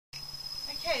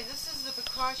Okay, this is the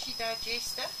Bokashi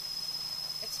Digester.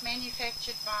 It's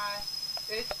manufactured by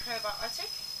Earth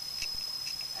Probiotic.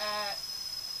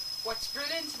 What's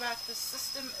brilliant about this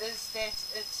system is that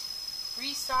it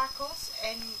recycles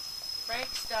and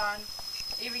breaks down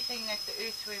everything that the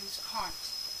earthworms can't.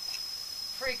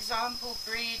 For example,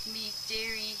 bread, meat,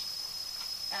 dairy,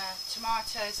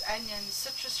 tomatoes, onions,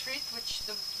 citrus fruit, which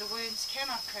the worms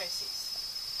cannot process.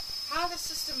 How the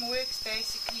system works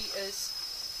basically is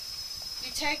you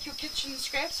take your kitchen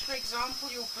scraps, for example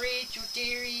your bread, your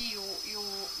dairy, your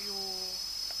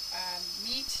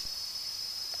meat,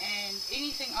 and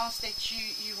anything else that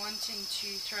you're wanting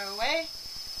to throw away.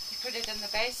 You put it in the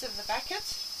base of the bucket.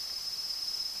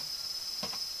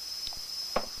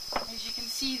 As you can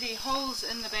see, there are holes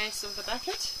in the base of the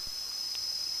bucket.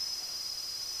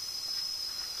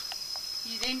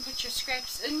 You then put your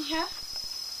scraps in here.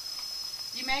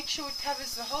 You make sure it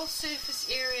covers the whole surface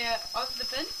area of the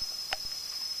bin.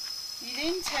 You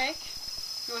then take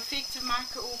your effective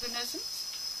microorganisms,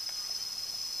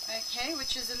 okay,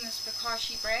 which is in this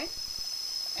bokashi bran,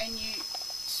 and you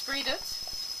spread it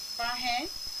by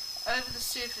hand over the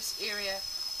surface area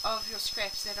of your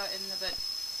scraps that are in the bin.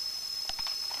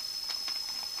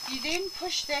 You then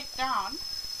push that down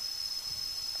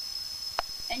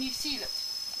and you seal it.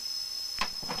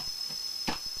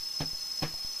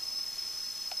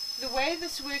 The way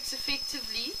this works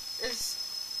effectively is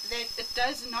that it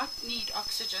does not need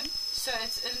oxygen, so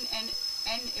it's in an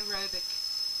anaerobic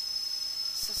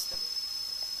system.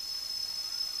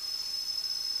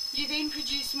 You then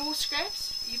produce more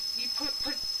scraps. You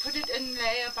put it in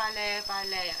layer by layer by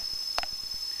layer.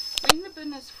 When the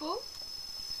bin is full,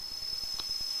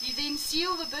 you then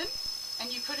seal the bin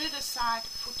and you put it aside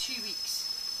for 2 weeks.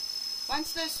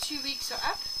 Once those 2 weeks are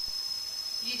up,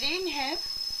 you then have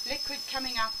liquid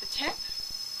coming out the tap,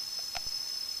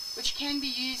 which can be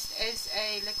used as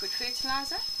a liquid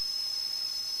fertilizer,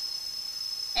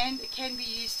 and it can be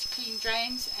used to clean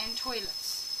drains and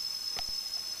toilets.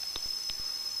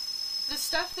 The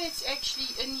stuff that's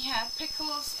actually in here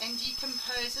pickles and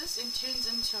decomposes and turns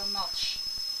into a mulch.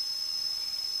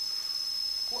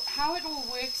 How it all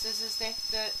works is that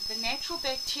the natural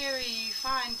bacteria you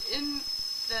find in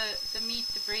the meat,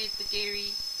 the bread, the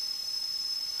dairy,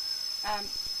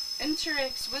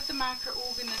 interacts with the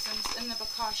microorganisms in the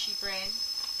bokashi bran,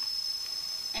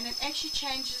 and it actually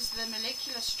changes the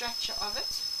molecular structure of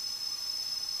it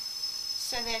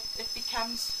so that it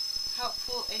becomes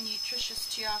helpful and nutritious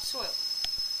to our soil.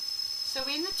 So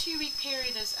when the 2-week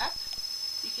period is up,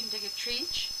 you can dig a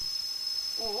trench,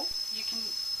 or you can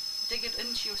dig it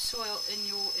into your soil in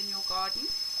your garden,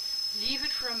 leave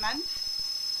it for a month,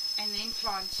 and then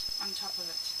plant on top of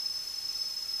it.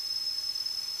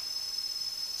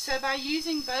 So by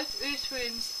using both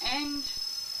earthworms and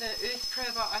the Earth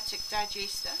Probiotic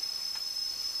Digester,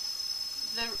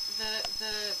 the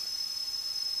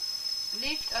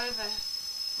leftover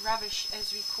rubbish, as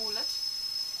we call it,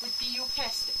 would be your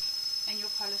plastic and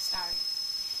your polystyrene.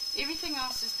 Everything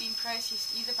else has been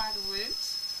processed either by the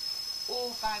worms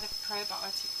or by the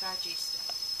Probiotic Digester.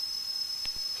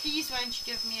 Please won't you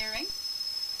give me a ring,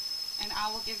 and I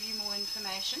will give you more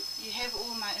information. You have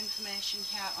all my information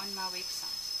here on my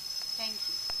website. Thank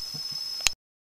you.